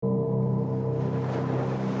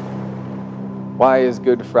Why is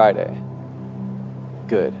Good Friday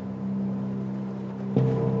good?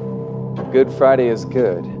 Good Friday is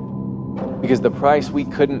good because the price we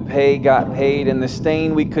couldn't pay got paid, and the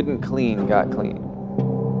stain we couldn't clean got clean.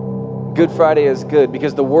 Good Friday is good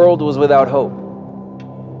because the world was without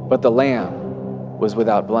hope, but the Lamb was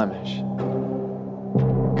without blemish.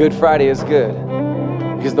 Good Friday is good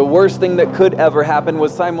because the worst thing that could ever happen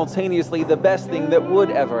was simultaneously the best thing that would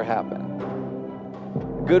ever happen.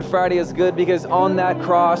 Good Friday is good because on that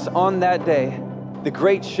cross, on that day, the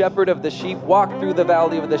great shepherd of the sheep walked through the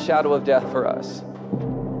valley of the shadow of death for us.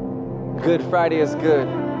 Good Friday is good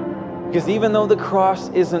because even though the cross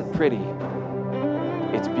isn't pretty,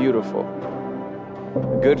 it's beautiful.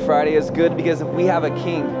 Good Friday is good because we have a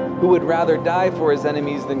king who would rather die for his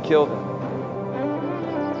enemies than kill them.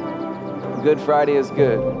 Good Friday is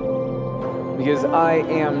good because I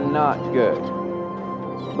am not good,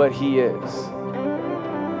 but he is.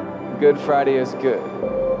 Good Friday is good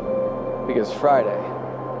because Friday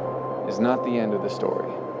is not the end of the story.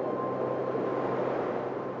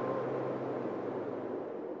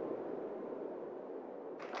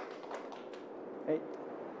 Hey,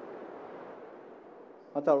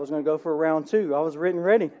 I thought I was going to go for a round two. I was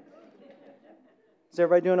ready. Is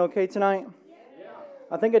everybody doing okay tonight? Yeah.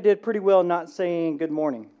 I think I did pretty well not saying good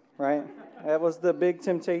morning, right? That was the big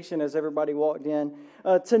temptation as everybody walked in.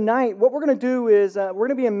 Tonight, what we're going to do is we're going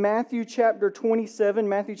to be in Matthew chapter 27.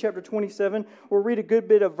 Matthew chapter 27. We'll read a good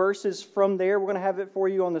bit of verses from there. We're going to have it for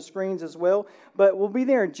you on the screens as well. But we'll be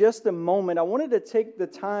there in just a moment. I wanted to take the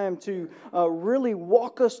time to really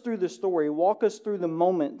walk us through the story, walk us through the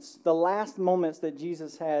moments, the last moments that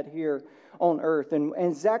Jesus had here on earth, and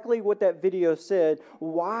exactly what that video said.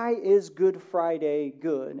 Why is Good Friday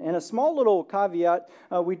good? And a small little caveat,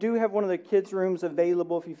 we do have one of the kids' rooms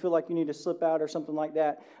available if you feel like you need to slip out or something like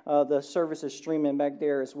that. The service is streaming back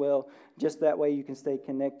there as well. Just that way you can stay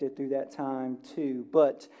connected through that time too.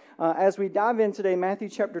 But as we dive in today, Matthew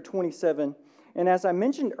chapter 27, and as I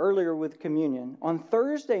mentioned earlier with communion, on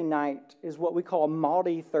Thursday night is what we call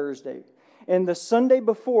Maundy Thursday. And the Sunday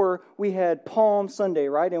before, we had Palm Sunday,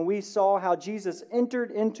 right? And we saw how Jesus entered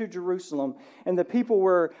into Jerusalem. And the people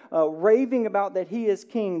were raving about that he is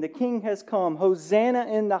king. The king has come. Hosanna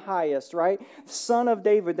in the highest, right? Son of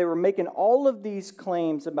David. They were making all of these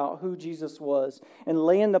claims about who Jesus was. And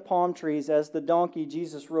laying the palm trees as the donkey,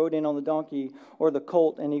 Jesus rode in on the donkey or the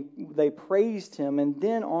colt. And they praised him. And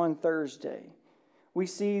then on Thursday, we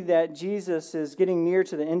see that Jesus is getting near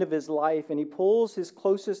to the end of his life, and he pulls his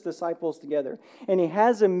closest disciples together, and he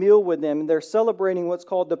has a meal with them, and they're celebrating what's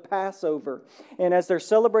called the Passover. And as they're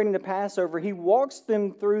celebrating the Passover, he walks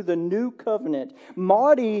them through the new covenant.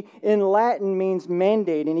 Maundy in Latin means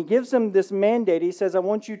mandate, and he gives them this mandate. He says, I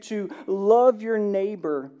want you to love your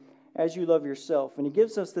neighbor as you love yourself. And he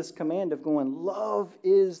gives us this command of going, love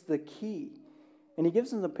is the key. And he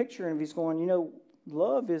gives them the picture, and he's going,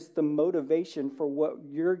 love is the motivation for what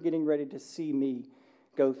you're getting ready to see me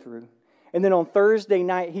go through. And then on Thursday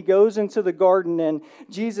night, he goes into the garden and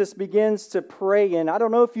Jesus begins to pray. And I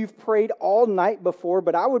don't know if you've prayed all night before,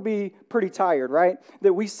 but I would be pretty tired, right?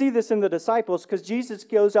 That we see this in the disciples because Jesus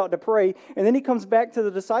goes out to pray and then he comes back to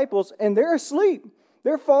the disciples and they're asleep.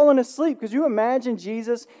 They're falling asleep because you imagine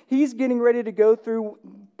Jesus, he's getting ready to go through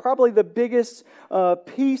probably the biggest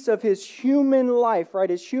piece of his human life, right?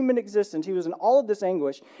 His human existence. He was in all of this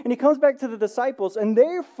anguish. And he comes back to the disciples and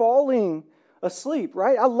they're falling asleep,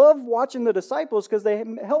 right? I love watching the disciples because they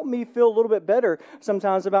help me feel a little bit better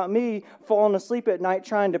sometimes about me falling asleep at night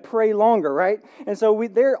trying to pray longer, right? And so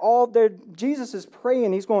they're all there. Jesus is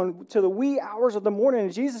praying. He's going to the wee hours of the morning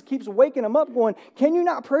and Jesus keeps waking them up going, can you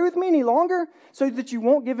not pray with me any longer so that you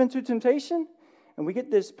won't give into temptation? And we get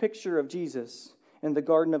this picture of Jesus in the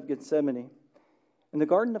Garden of Gethsemane. In the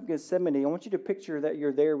Garden of Gethsemane, I want you to picture that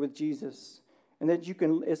you're there with Jesus and that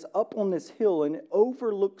it's up on this hill and it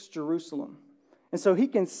overlooks Jerusalem. And so he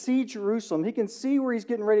can see Jerusalem. He can see where he's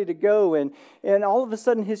getting ready to go. And all of a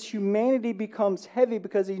sudden his humanity becomes heavy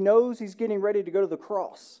because he knows he's getting ready to go to the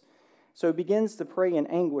cross. So he begins to pray in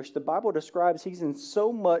anguish. The Bible describes he's in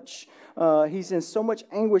so much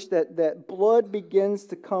anguish that blood begins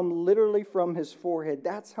to come literally from his forehead.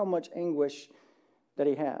 That's how much anguish that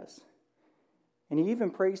he has. And he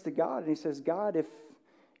even prays to God and he says, God, if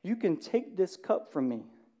you can take this cup from me,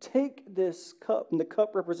 take this cup. And the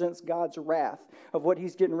cup represents God's wrath of what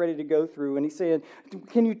he's getting ready to go through. And he's saying,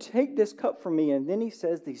 can you take this cup from me? And then he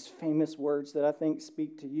says these famous words that I think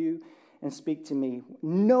speak to you and speak to me.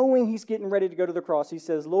 Knowing he's getting ready to go to the cross, he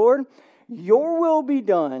says, Lord, your will be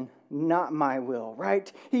done, not my will, right?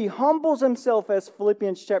 He humbles himself, as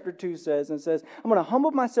Philippians chapter 2 says, and says, I'm going to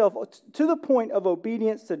humble myself to the point of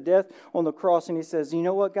obedience to death on the cross. And he says, you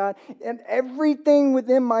know what, God? And everything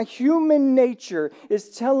within my human nature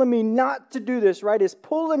is telling me not to do this, right? It's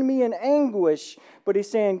pulling me in anguish. But he's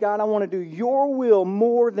saying, God, I want to do your will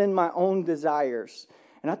more than my own desires.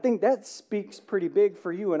 And I think that speaks pretty big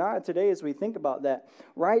for you and I today as we think about that,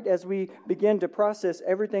 right? As we begin to process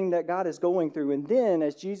everything that God is going through. And then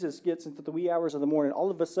as Jesus gets into the wee hours of the morning,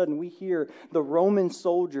 all of a sudden we hear the Roman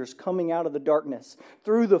soldiers coming out of the darkness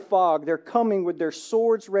through the fog. They're coming with their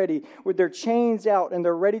swords ready, with their chains out, and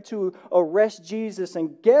they're ready to arrest Jesus.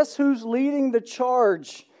 And guess who's leading the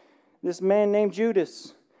charge? This man named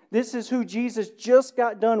Judas. This is who Jesus just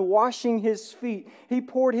got done washing his feet. He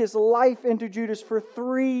poured his life into Judas for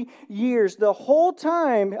 3 years. The whole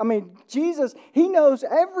time, Jesus, he knows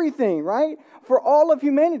everything, right? For all of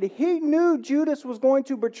humanity. He knew Judas was going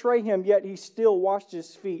to betray him, yet he still washed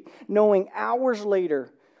his feet, knowing hours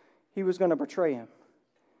later he was going to betray him.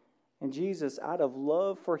 And Jesus, out of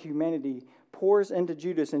love for humanity, pours into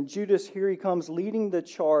Judas. And Judas, here he comes leading the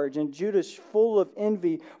charge. And Judas, full of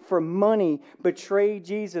envy for money, betrayed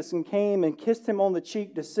Jesus and came and kissed him on the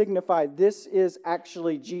cheek to signify this is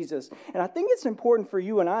actually Jesus. And I think it's important for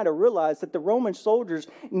you and I to realize that the Roman soldiers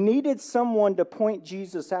needed someone to point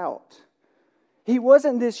Jesus out. He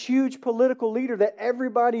wasn't this huge political leader that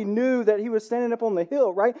everybody knew that he was standing up on the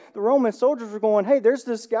hill, right? The Roman soldiers were going, hey, there's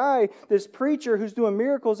this guy, this preacher who's doing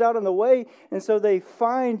miracles out in the way. And so they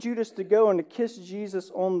find Judas to go and to kiss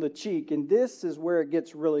Jesus on the cheek. And this is where it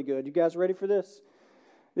gets really good. You guys ready for this?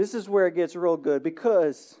 This is where it gets real good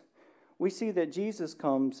because we see that Jesus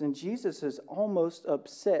comes and Jesus is almost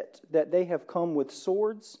upset that they have come with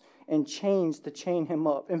swords and chains to chain him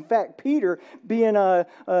up. In fact, Peter, being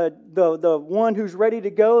the one who's ready to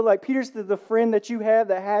go, like Peter's the friend that you have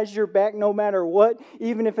that has your back no matter what,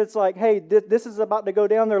 even if it's like, hey, this is about to go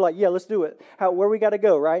down, they're like, yeah, let's do it. Where we got to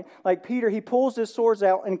go, right? Like Peter, he pulls his swords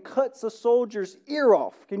out and cuts a soldier's ear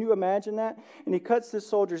off. Can you imagine that? And he cuts this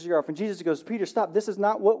soldier's ear off. And Jesus goes, Peter, stop. This is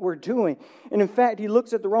not what we're doing. And in fact, he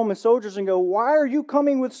looks at the Roman soldiers and goes, why are you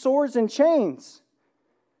coming with swords and chains?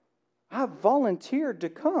 I volunteered to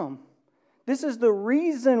come. This is the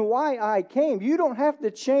reason why I came. You don't have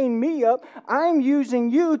to chain me up. I'm using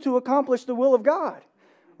you to accomplish the will of God,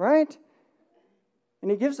 right?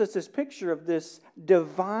 And he gives us this picture of this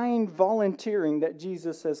divine volunteering that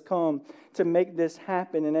Jesus has come to make this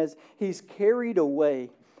happen. And as he's carried away,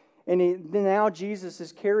 now Jesus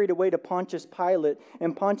is carried away to Pontius Pilate,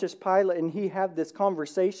 and he have this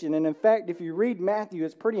conversation. And in fact, if you read Matthew,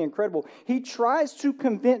 it's pretty incredible. He tries to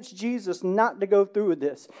convince Jesus not to go through with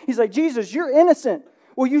this. He's like, Jesus, you're innocent.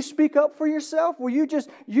 Will you speak up for yourself? Will you just,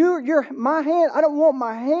 you're my hand, I don't want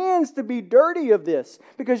my hands to be dirty of this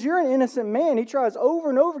because you're an innocent man. He tries over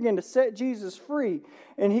and over again to set Jesus free.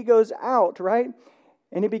 And he goes out, right?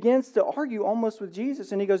 And he begins to argue almost with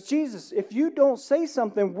Jesus. And he goes, Jesus, if you don't say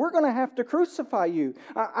something, we're going to have to crucify you.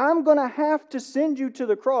 I'm going to have to send you to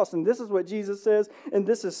the cross. And this is what Jesus says. And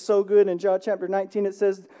this is so good. In John chapter 19,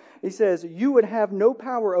 he says, you would have no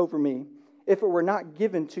power over me if it were not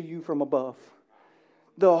given to you from above.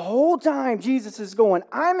 The whole time Jesus is going,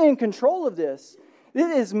 I'm in control of this. It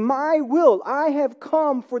is my will. I have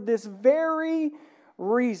come for this very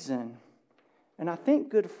reason. And I think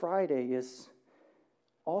Good Friday is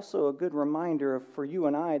also a good reminder for you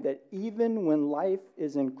and I that even when life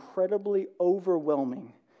is incredibly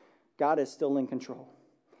overwhelming, God is still in control.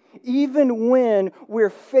 Even when we're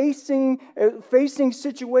facing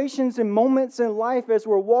situations and moments in life as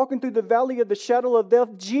we're walking through the valley of the shadow of death,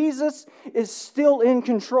 Jesus is still in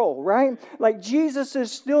control, right? Like Jesus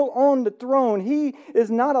is still on the throne. He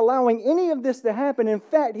is not allowing any of this to happen. In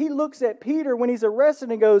fact, he looks at Peter when he's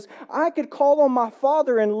arrested and goes, I could call on my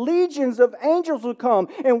Father and legions of angels would come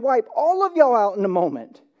and wipe all of y'all out in a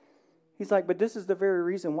moment. He's like, but this is the very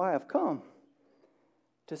reason why I've come.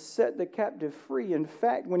 To set the captive free. In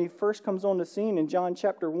fact, when he first comes on the scene in John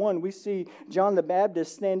chapter 1, we see John the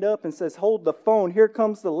Baptist stand up and says, hold the phone. Here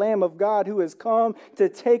comes the Lamb of God who has come to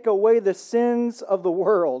take away the sins of the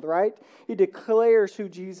world, right? He declares who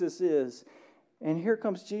Jesus is. And here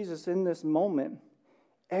comes Jesus in this moment.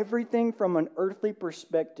 Everything from an earthly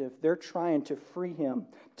perspective, they're trying to free him,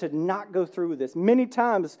 to not go through with this. Many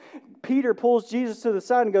times, Peter pulls Jesus to the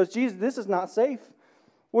side and goes, Jesus, this is not safe.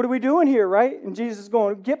 What are we doing here, right? And Jesus is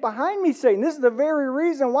going, get behind me, Satan. This is the very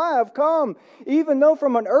reason why I've come. Even though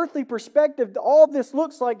from an earthly perspective, all this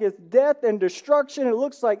looks like it's death and destruction. It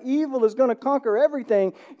looks like evil is going to conquer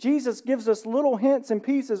everything. Jesus gives us little hints and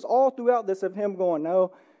pieces all throughout this of him going,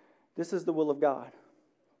 no, this is the will of God.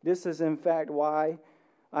 This is in fact why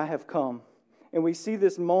I have come. And we see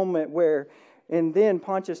this moment where, and then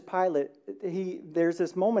Pontius Pilate, there's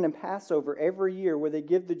this moment in Passover every year where they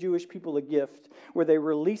give the Jewish people a gift, where they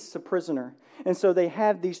release a prisoner. And so they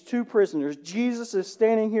have these two prisoners. Jesus is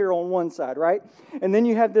standing here on one side, right? And then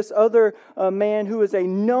you have this other man who is a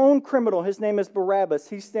known criminal. His name is Barabbas.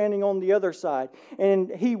 He's standing on the other side.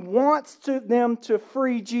 And he wants them to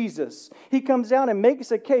free Jesus. He comes out and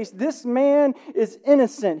makes a case. This man is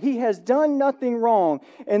innocent. He has done nothing wrong.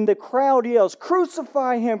 And the crowd yells,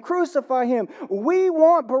 "Crucify him, crucify him. We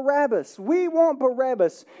want Barabbas. We want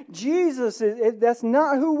Barabbas. Jesus, that's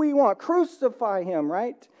not who we want. Crucify him,"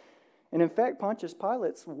 right? And in fact, Pontius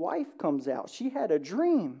Pilate's wife comes out. She had a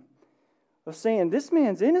dream of saying, "This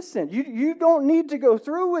man's innocent. You don't need to go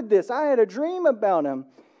through with this. I had a dream about him."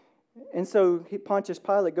 And so Pontius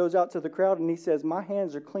Pilate goes out to the crowd and he says, "My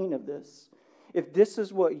hands are clean of this. If this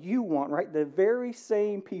is what you want," right? The very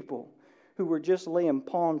same people who were just laying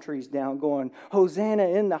palm trees down going, "Hosanna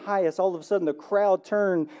in the highest," all of a sudden the crowd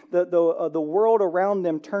turned, the world around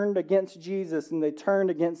them turned against Jesus, and they turned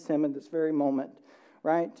against him in this very moment,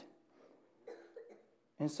 right?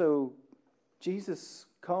 And so Jesus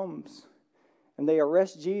comes and they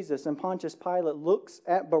arrest Jesus, and Pontius Pilate looks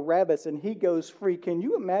at Barabbas and he goes free. Can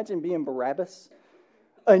you imagine being Barabbas?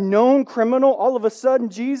 A known criminal, all of a sudden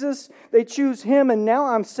Jesus, they choose him, and now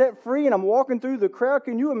I'm set free and I'm walking through the crowd.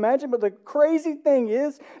 Can you imagine? But the crazy thing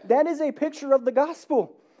is, that is a picture of the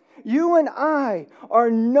gospel. You and I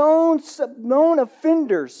are known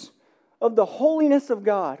offenders of the holiness of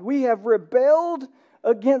God. We have rebelled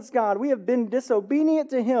against God. We have been disobedient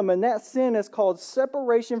to Him, and that sin is called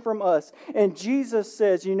separation from us. And Jesus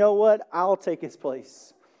says, "You know what? I'll take His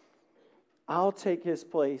place. I'll take His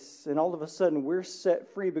place." And all of a sudden, we're set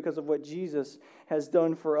free because of what Jesus has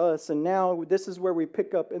done for us. And now this is where we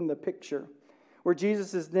pick up in the picture, where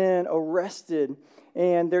Jesus is then arrested.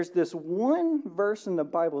 And there's this one verse in the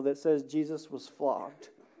Bible that says Jesus was flogged.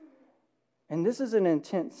 And this is an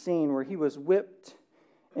intense scene where He was whipped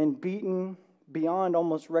and beaten beyond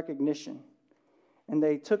almost recognition. And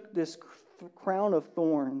they took this crown of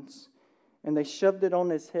thorns and they shoved it on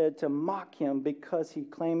His head to mock Him because He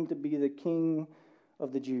claimed to be the King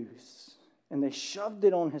of the Jews. And they shoved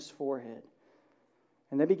it on His forehead.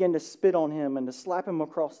 And they began to spit on Him and to slap Him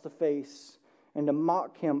across the face and to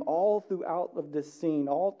mock Him all throughout of this scene,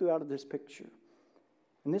 all throughout of this picture.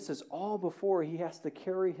 And this is all before He has to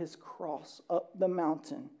carry His cross up the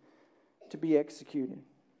mountain to be executed.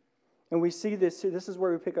 And we see this is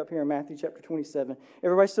where we pick up here in Matthew chapter 27.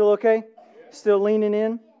 Everybody still okay? Yeah. Still leaning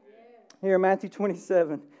in? Yeah. Here in Matthew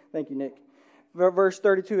 27. Thank you, Nick. Verse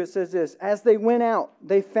 32, it says this: "As they went out,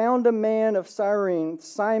 they found a man of Cyrene,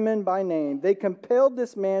 Simon by name. They compelled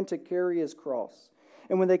this man to carry his cross.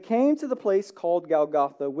 And when they came to the place called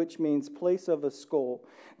Golgotha, which means place of a skull,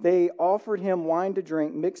 they offered him wine to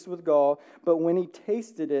drink mixed with gall, but when he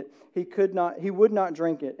tasted it, he would not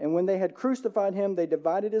drink it. And when they had crucified him, they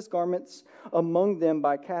divided his garments among them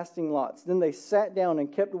by casting lots. Then they sat down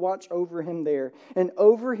and kept watch over him there. And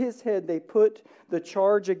over his head they put the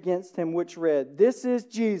charge against him, which read, 'This is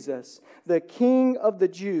Jesus, the King of the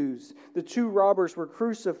Jews.' The two robbers were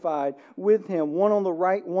crucified with him, one on the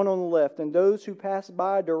right, one on the left. And those who passed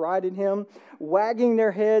by derided him, wagging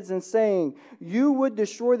their heads and saying, 'You would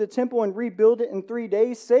destroy the temple and rebuild it in 3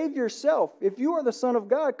 days? Save yourself. If you are the Son of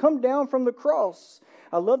God, come down from the cross.'"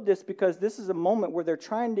 I love this because this is a moment where they're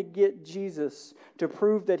trying to get Jesus to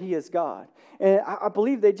prove that He is God. And I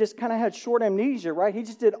believe they just kind of had short amnesia, right? He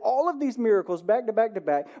just did all of these miracles back to back to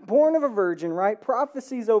back. Born of a virgin, right?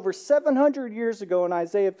 Prophecies over 700 years ago in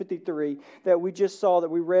Isaiah 53 that we just saw,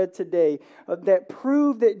 that we read today, that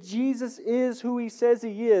prove that Jesus is who He says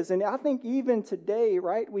He is. And I think even today,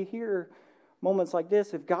 right, we hear moments like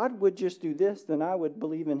this: if God would just do this, then I would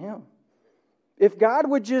believe in Him. If God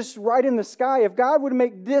would just write in the sky, if God would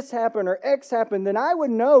make this happen or X happen, then I would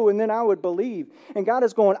know and then I would believe. And God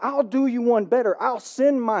is going, "I'll do you one better. I'll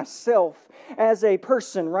send myself as a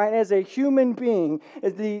person, right? As a human being,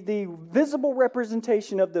 as the visible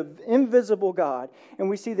representation of the invisible God." And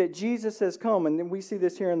we see that Jesus has come, and then we see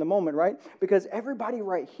this here in the moment, right? Because everybody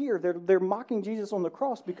right here, they're mocking Jesus on the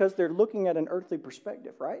cross because they're looking at an earthly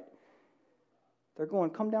perspective, right? They're going,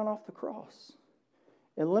 "Come down off the cross.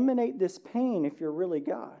 Eliminate this pain if you're really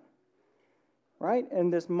God." Right? In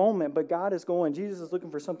this moment, but God is going, Jesus is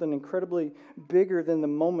looking for something incredibly bigger than the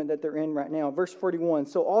moment that they're in right now. Verse 41,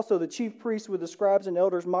 "So also the chief priests with the scribes and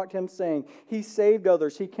elders mocked him, saying, 'He saved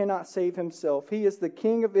others, he cannot save himself. He is the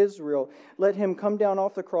King of Israel. Let him come down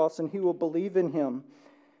off the cross, and he will believe in him.'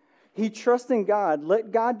 He trusts in God.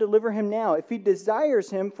 Let God deliver him now, if he desires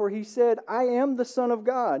him, for he said, I am the Son of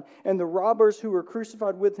God. And the robbers who were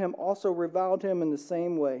crucified with him also reviled him in the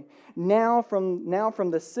same way. Now from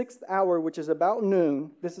the 6th hour, which is about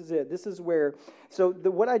noon, this is it. This is where,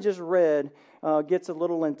 what I just read gets a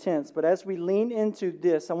little intense. But as we lean into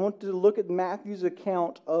this, I want to look at Matthew's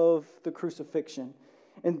account of the crucifixion.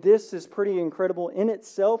 And this is pretty incredible in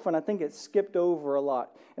itself, and I think it's skipped over a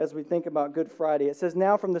lot as we think about Good Friday. It says,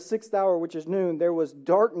 now from the 6th hour, which is noon, there was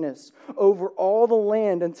darkness over all the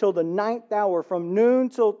land until the 9th hour. From noon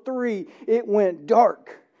till 3, it went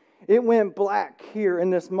dark. It went black here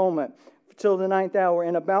in this moment till the 9th hour.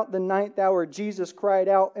 And about the 9th hour, Jesus cried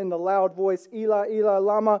out in the loud voice, Eli, Eli,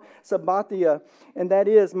 lama sabachthani. And that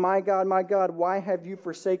is, my God, why have you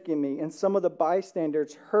forsaken me? And some of the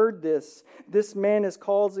bystanders heard this. This man is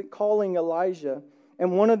calling Elijah.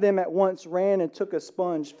 And one of them at once ran and took a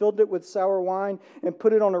sponge, filled it with sour wine, and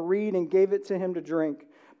put it on a reed and gave it to him to drink.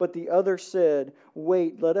 But the other said,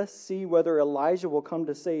 wait, let us see whether Elijah will come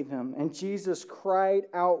to save him. And Jesus cried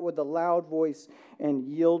out with a loud voice and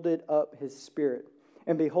yielded up his spirit.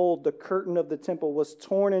 And behold, the curtain of the temple was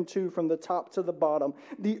torn in two from the top to the bottom.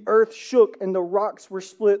 The earth shook and the rocks were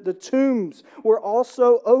split. The tombs were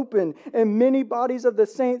also open. And many bodies of the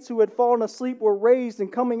saints who had fallen asleep were raised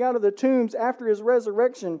and coming out of the tombs after his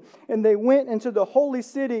resurrection. And they went into the holy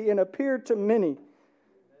city and appeared to many.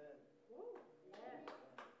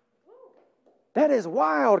 That is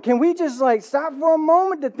wild. Can we just stop for a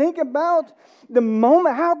moment to think about the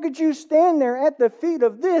moment? How could you stand there at the feet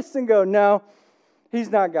of this and go, no, he's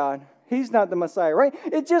not God. He's not the Messiah, right?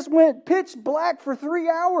 It just went pitch black for 3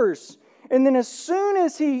 hours. And then as soon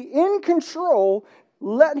as he, in control,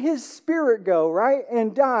 let his spirit go, right,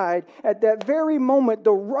 and died, at that very moment,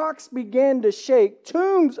 the rocks began to shake,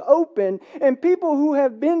 tombs opened, and people who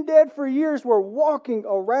have been dead for years were walking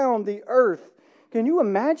around the earth. Can you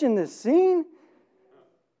imagine this scene?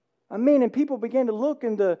 And people began to look,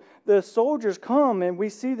 and the soldiers come, and we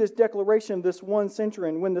see this declaration of this one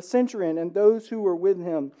centurion. When the centurion and those who were with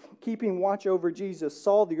him, keeping watch over Jesus,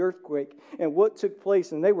 saw the earthquake and what took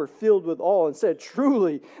place, and they were filled with awe and said,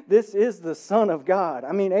 truly, this is the Son of God.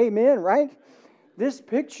 Amen, right? This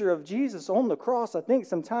picture of Jesus on the cross, I think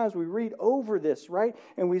sometimes we read over this, right?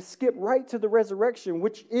 And we skip right to the resurrection,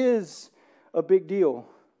 which is a big deal.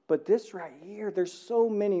 But this right here, there's so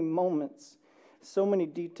many moments, so many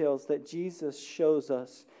details that Jesus shows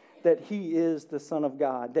us that he is the Son of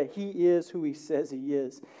God, that he is who he says he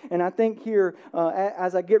is. And I think here,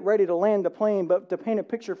 as I get ready to land the plane, but to paint a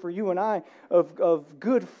picture for you and I of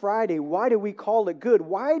Good Friday, why do we call it good?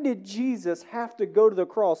 Why did Jesus have to go to the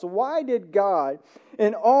cross? Why did God,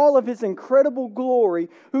 in all of his incredible glory,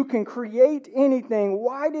 who can create anything,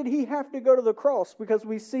 why did he have to go to the cross? Because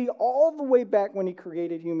we see all the way back when he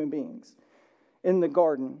created human beings in the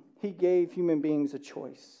garden, he gave human beings a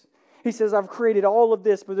choice. He says, I've created all of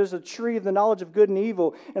this, but there's a tree of the knowledge of good and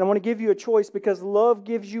evil, and I want to give you a choice because love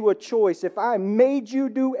gives you a choice. If I made you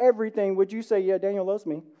do everything, would you say, yeah, Daniel loves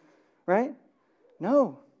me? Right?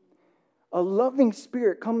 No. A loving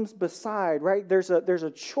spirit comes beside, right? There's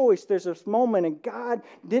a choice, there's this moment, and God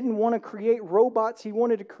didn't want to create robots. He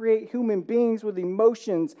wanted to create human beings with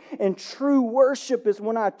emotions. And true worship is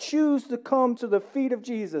when I choose to come to the feet of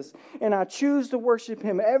Jesus, and I choose to worship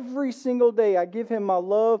him every single day. I give him my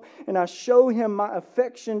love, and I show him my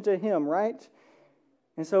affection to him, right?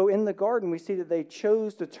 And so in the garden, we see that they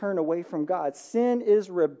chose to turn away from God. Sin is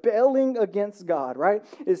rebelling against God, right?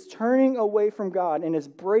 It's turning away from God and is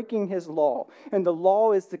breaking his law. And the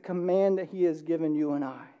law is the command that he has given you and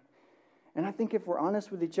I. And I think if we're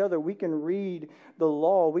honest with each other, we can read the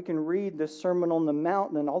law, we can read the Sermon on the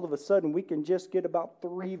Mount, and all of a sudden we can just get about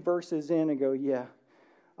 3 verses in and go, yeah,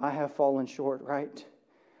 I have fallen short, right?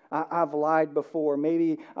 I've lied before.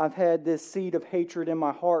 Maybe I've had this seed of hatred in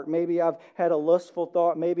my heart. Maybe I've had a lustful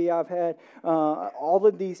thought. Maybe I've had all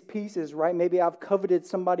of these pieces, right? Maybe I've coveted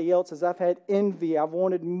somebody else's. I've had envy. I've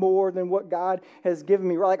wanted more than what God has given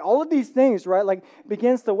me. Right? Like all of these things, right? Like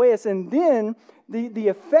begins to weigh us. And then the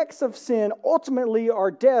effects of sin ultimately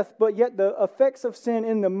are death, but yet the effects of sin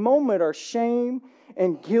in the moment are shame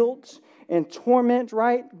and guilt and torment,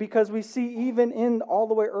 right? Because we see even in all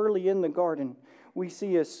the way early in the garden, we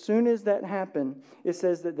see as soon as that happened, it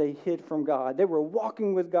says that they hid from God. They were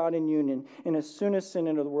walking with God in union. And as soon as sin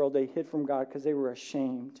entered the world, they hid from God because they were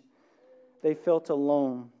ashamed. They felt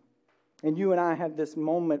alone. And you and I have this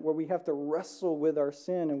moment where we have to wrestle with our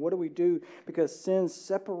sin. And what do we do? Because sin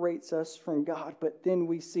separates us from God. But then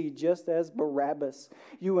we see, just as Barabbas,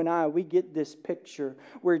 you and I, we get this picture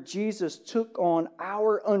where Jesus took on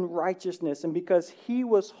our unrighteousness. And because He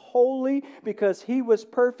was holy, because He was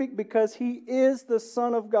perfect, because He is the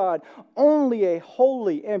Son of God, only a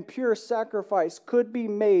holy and pure sacrifice could be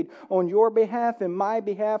made on your behalf and my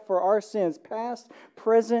behalf for our sins, past,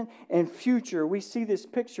 present, and future. We see this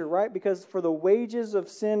picture, right? Because for the wages of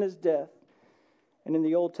sin is death. And in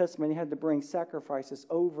the Old Testament, He had to bring sacrifices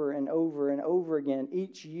over and over and over again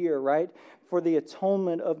each year, right? For the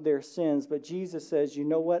atonement of their sins. But Jesus says, you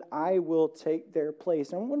know what? I will take their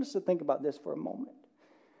place. And I want us to think about this for a moment.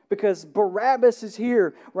 Because Barabbas is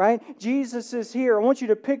here, right? Jesus is here. I want you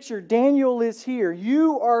to picture Daniel is here.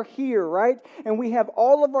 You are here, right? And we have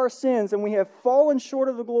all of our sins and we have fallen short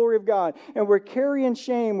of the glory of God. And we're carrying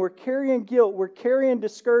shame. We're carrying guilt. We're carrying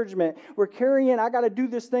discouragement. We're carrying, I got to do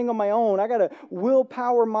this thing on my own. I got to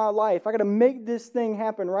willpower my life. I got to make this thing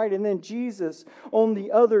happen, right? And then Jesus on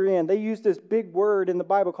the other end, they use this big word in the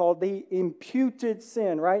Bible called the imputed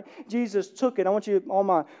sin, right? Jesus took it. I want you, all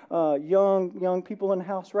my young people in the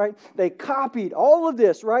house, right? They copied all of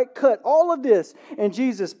this, right? Cut all of this, and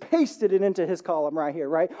Jesus pasted it into His column right here,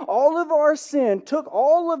 right? All of our sin, took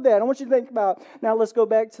all of that. I want you to think about, now let's go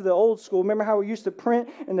back to the old school. Remember how we used to print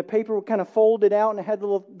and the paper would kind of fold it out and it had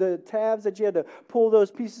the tabs that you had to pull those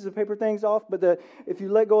pieces of paper things off, but if you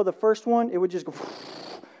let go of the first one, it would just go,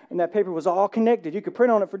 and that paper was all connected. You could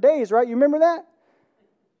print on it for days, right? You remember that?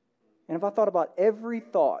 And if I thought about every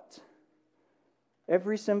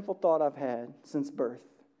sinful thought I've had since birth,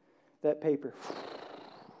 that paper,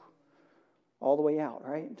 all the way out,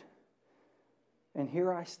 right? And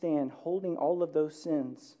here I stand holding all of those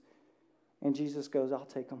sins. And Jesus goes, I'll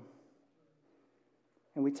take them.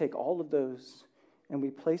 And we take all of those and we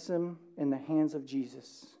place them in the hands of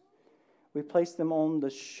Jesus. We place them on the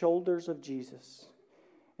shoulders of Jesus.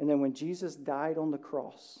 And then when Jesus died on the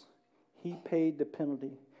cross, He paid the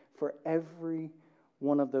penalty for every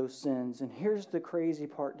one of those sins. And here's the crazy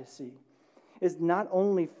part to see. Is not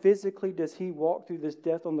only physically does He walk through this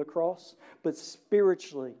death on the cross, but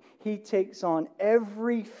spiritually, He takes on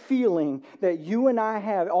every feeling that you and I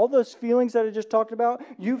have. All those feelings that I just talked about,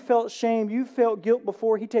 you felt shame, you felt guilt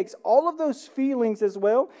before. He takes all of those feelings as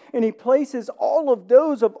well, and He places all of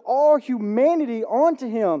those of all humanity onto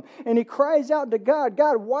Him. And He cries out to God,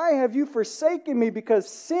 God, why have you forsaken me? Because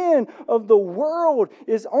sin of the world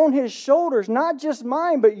is on His shoulders, not just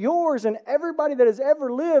mine, but yours and everybody that has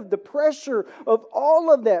ever lived. The pressure of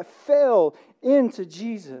all of that fell into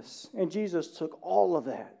Jesus. And Jesus took all of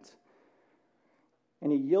that.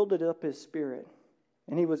 And He yielded up His Spirit.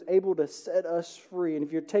 And He was able to set us free. And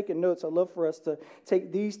if you're taking notes, I'd love for us to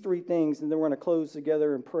take these three things, and then we're going to close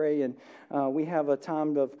together and pray. And we have a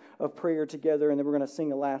time of prayer together, and then we're going to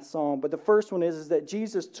sing a last song. But the first one is that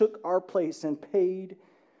Jesus took our place and paid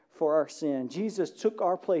for our sin. Jesus took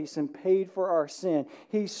our place and paid for our sin.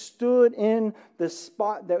 He stood in the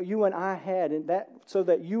spot that you and I had, and that so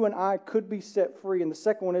that you and I could be set free. And the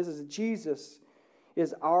second one is that Jesus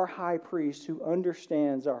is our high priest who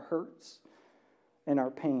understands our hurts and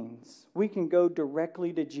our pains. We can go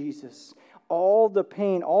directly to Jesus. All the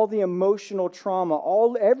pain, all the emotional trauma,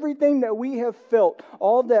 everything that we have felt,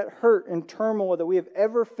 all that hurt and turmoil that we have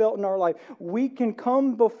ever felt in our life, we can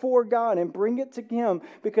come before God and bring it to Him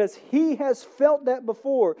because He has felt that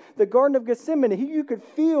before. The Garden of Gethsemane, you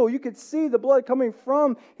could see the blood coming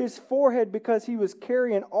from His forehead because He was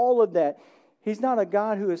carrying all of that. He's not a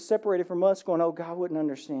God who is separated from us going, oh, God wouldn't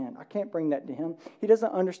understand. I can't bring that to Him. He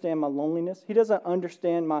doesn't understand my loneliness. He doesn't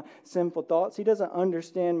understand my sinful thoughts. He doesn't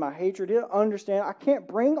understand my hatred. He doesn't understand. I can't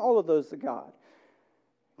bring all of those to God.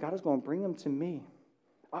 God is going to bring them to me.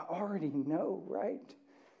 I already know, right?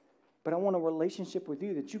 But I want a relationship with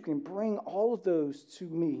you that you can bring all of those to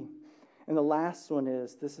me. And the last one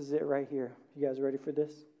is, this is it right here. You guys ready for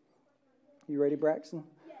this? You ready, Braxton?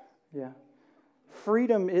 Yes. Yeah.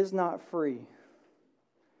 Freedom is not free.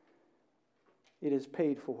 It is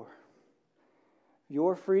paid for.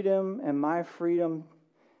 Your freedom and my freedom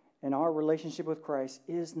and our relationship with Christ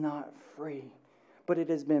is not free, but it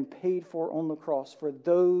has been paid for on the cross for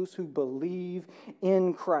those who believe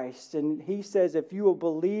in Christ. And He says, if you will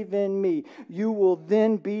believe in me, you will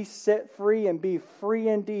then be set free and be free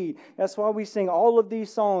indeed. That's why we sing all of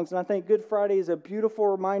these songs. And I think Good Friday is a beautiful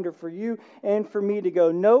reminder for you and for me to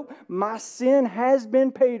go, nope, my sin has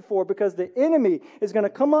been paid for, because the enemy is going to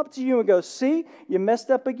come up to you and go, see, you messed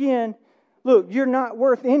up again. Look, you're not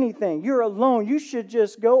worth anything. You're alone. You should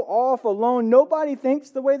just go off alone. Nobody thinks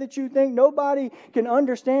the way that you think. Nobody can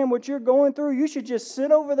understand what you're going through. You should just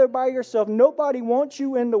sit over there by yourself. Nobody wants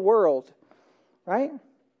you in the world. Right?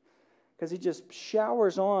 Because he just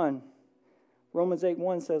showers on. Romans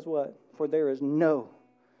 8:1 says what? For there is no.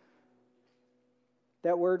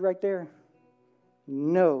 That word right there.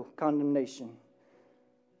 No condemnation.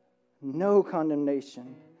 No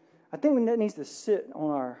condemnation. I think that needs to sit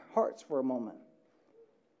on our hearts for a moment.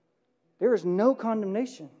 There is no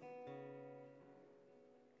condemnation.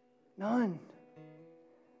 None.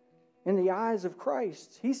 In the eyes of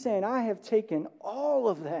Christ. He's saying, I have taken all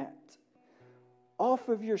of that off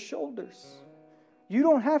of your shoulders. You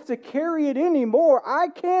don't have to carry it anymore. I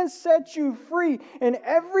can set you free. And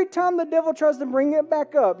every time the devil tries to bring it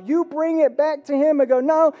back up, you bring it back to him and go,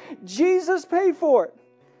 no, Jesus paid for it.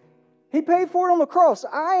 He paid for it on the cross.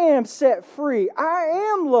 I am set free.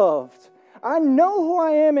 I am loved. I know who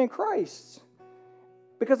I am in Christ.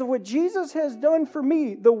 Because of what Jesus has done for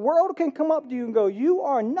me, the world can come up to you and go, you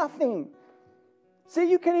are nothing.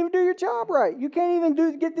 See, you can't even do your job right. You can't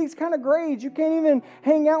even get these kind of grades. You can't even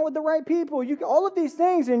hang out with the right people. All of these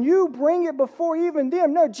things, and you bring it before even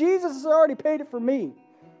them. No, Jesus has already paid it for me.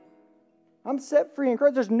 I'm set free in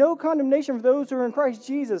Christ. There's no condemnation for those who are in Christ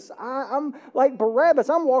Jesus. I'm like Barabbas.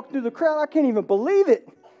 I'm walking through the crowd. I can't even believe it.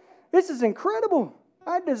 This is incredible.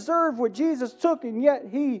 I deserve what Jesus took, and yet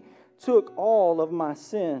He took all of my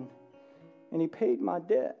sin, and He paid my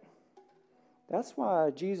debt. That's why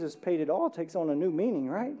Jesus paid it all takes on a new meaning,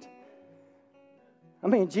 right? I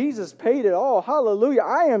mean, Jesus paid it all. Hallelujah.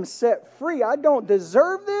 I am set free. I don't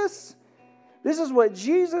deserve this. This is what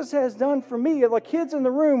Jesus has done for me. Like kids in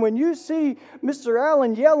the room, when you see Mr.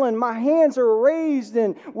 Allen yelling, my hands are raised,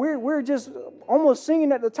 and we're just almost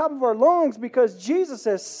singing at the top of our lungs because Jesus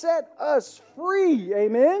has set us free.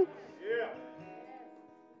 Amen? Yeah.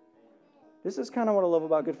 This is kind of what I love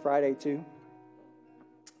about Good Friday, too.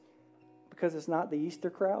 Because it's not the Easter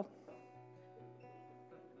crowd.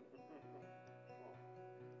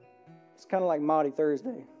 It's kind of like Maundy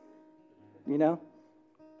Thursday, you know?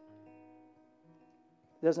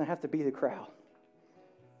 It doesn't have to be the crowd.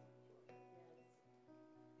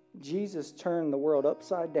 Jesus turned the world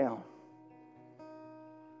upside down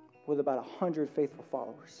with about 100 faithful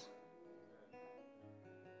followers.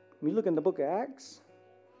 When you look in the book of Acts,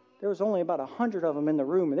 there was only about 100 of them in the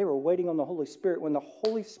room, and they were waiting on the Holy Spirit. When the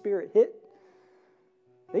Holy Spirit hit,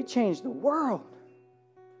 they changed the world.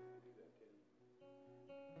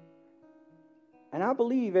 And I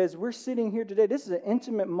believe as we're sitting here today, this is an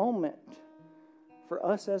intimate moment for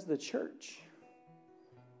us as the church.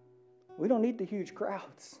 We don't need the huge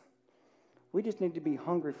crowds. We just need to be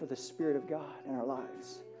hungry for the Spirit of God in our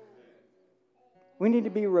lives. We need to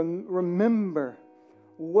be remember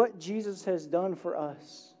what Jesus has done for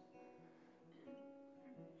us.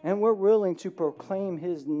 And we're willing to proclaim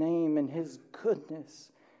His name and His goodness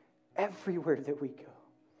everywhere that we go.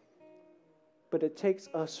 But it takes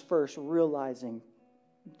us first realizing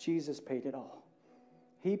Jesus paid it all.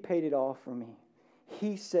 He paid it all for me.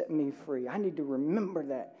 He set me free. I need to remember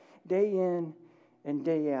that day in and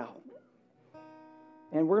day out.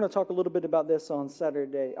 And we're going to talk a little bit about this on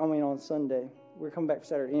Sunday. We're coming back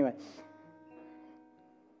Saturday. Anyway,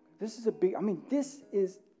 this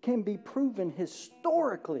can be proven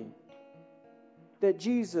historically that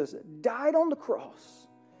Jesus died on the cross,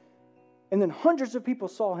 and then hundreds of people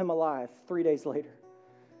saw Him alive 3 days later.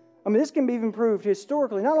 I mean, this can be even proved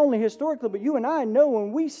historically. Not only historically, but you and I know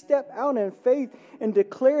when we step out in faith and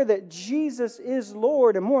declare that Jesus is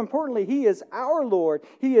Lord, and more importantly, He is our Lord,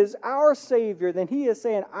 He is our Savior, then He is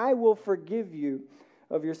saying, I will forgive you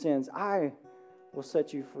of your sins. I will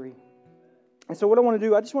set you free. And so what I want to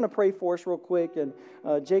do, I just want to pray for us real quick, and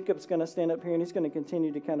Jacob's going to stand up here, and he's going to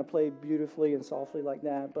continue to kind of play beautifully and softly like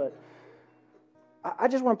that, but I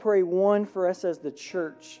just want to pray, one, for us as the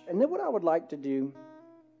church, and then what I would like to do,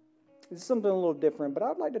 it's something a little different, but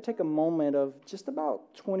I'd like to take a moment of just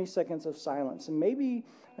about 20 seconds of silence. And maybe,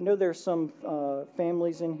 I know there's some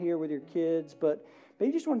families in here with your kids, but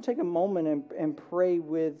maybe you just want to take a moment and pray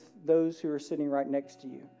with those who are sitting right next to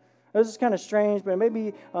you. This is kind of strange, but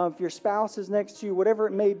maybe if your spouse is next to you, whatever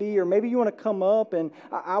it may be, or maybe you want to come up, and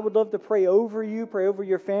I would love to pray over you, pray over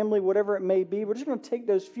your family, whatever it may be. We're just going to take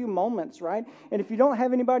those few moments, right? And if you don't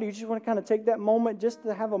have anybody, you just want to kind of take that moment just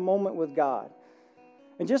to have a moment with God.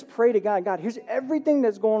 And just pray to God, God, here's everything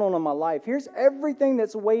that's going on in my life. Here's everything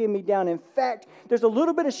that's weighing me down. In fact, there's a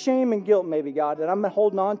little bit of shame and guilt maybe, God, that I'm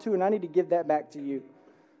holding on to, and I need to give that back to you.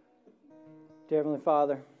 Dear Heavenly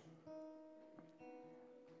Father,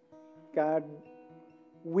 God,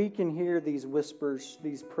 we can hear these whispers,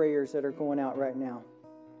 these prayers that are going out right now.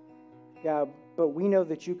 God, but we know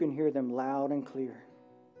that you can hear them loud and clear.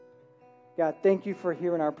 God, thank you for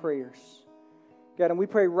hearing our prayers. God, and we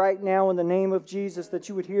pray right now in the name of Jesus that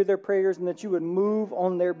you would hear their prayers and that you would move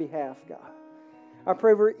on their behalf, God. I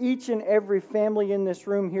pray for each and every family in this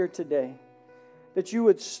room here today, that you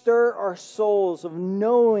would stir our souls of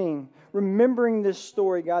knowing, remembering this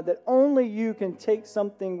story, God, that only you can take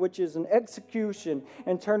something which is an execution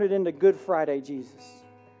and turn it into Good Friday, Jesus.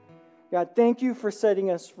 God, thank you for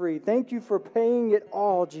setting us free. Thank you for paying it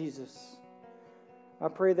all, Jesus. I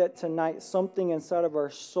pray that tonight something inside of our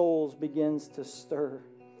souls begins to stir.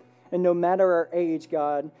 And no matter our age,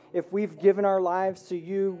 God, if we've given our lives to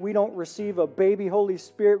you, we don't receive a baby Holy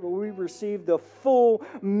Spirit, but we receive the full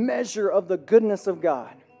measure of the goodness of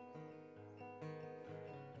God.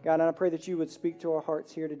 God, and I pray that you would speak to our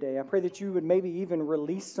hearts here today. I pray that you would maybe even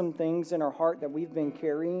release some things in our heart that we've been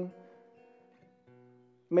carrying.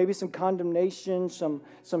 Maybe some condemnation, some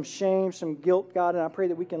shame, some guilt, God, and I pray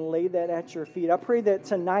that we can lay that at your feet. I pray that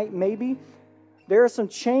tonight maybe there are some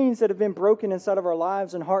chains that have been broken inside of our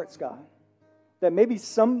lives and hearts, God. That maybe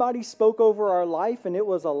somebody spoke over our life and it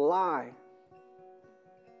was a lie.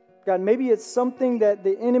 God, maybe it's something that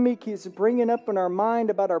the enemy keeps bringing up in our mind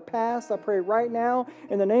about our past. I pray right now,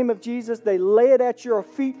 in the name of Jesus, they lay it at your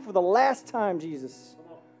feet for the last time, Jesus.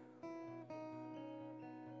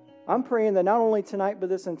 I'm praying that not only tonight, but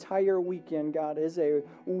this entire weekend, God, is a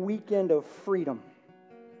weekend of freedom.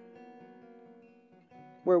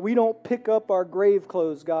 Where we don't pick up our grave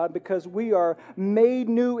clothes, God, because we are made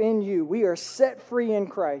new in you. We are set free in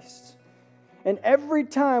Christ. And every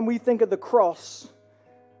time we think of the cross,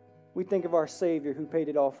 we think of our Savior who paid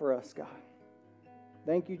it all for us, God.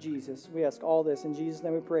 Thank you, Jesus. We ask all this in Jesus'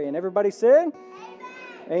 name we pray. And everybody said?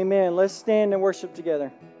 Amen. Amen. Let's stand and worship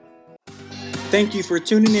together. Thank you for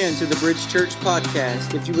tuning in to the Bridge Church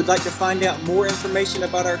podcast. If you would like to find out more information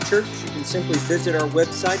about our church, you can simply visit our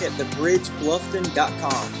website at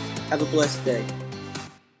thebridgebluffton.com. Have a blessed day.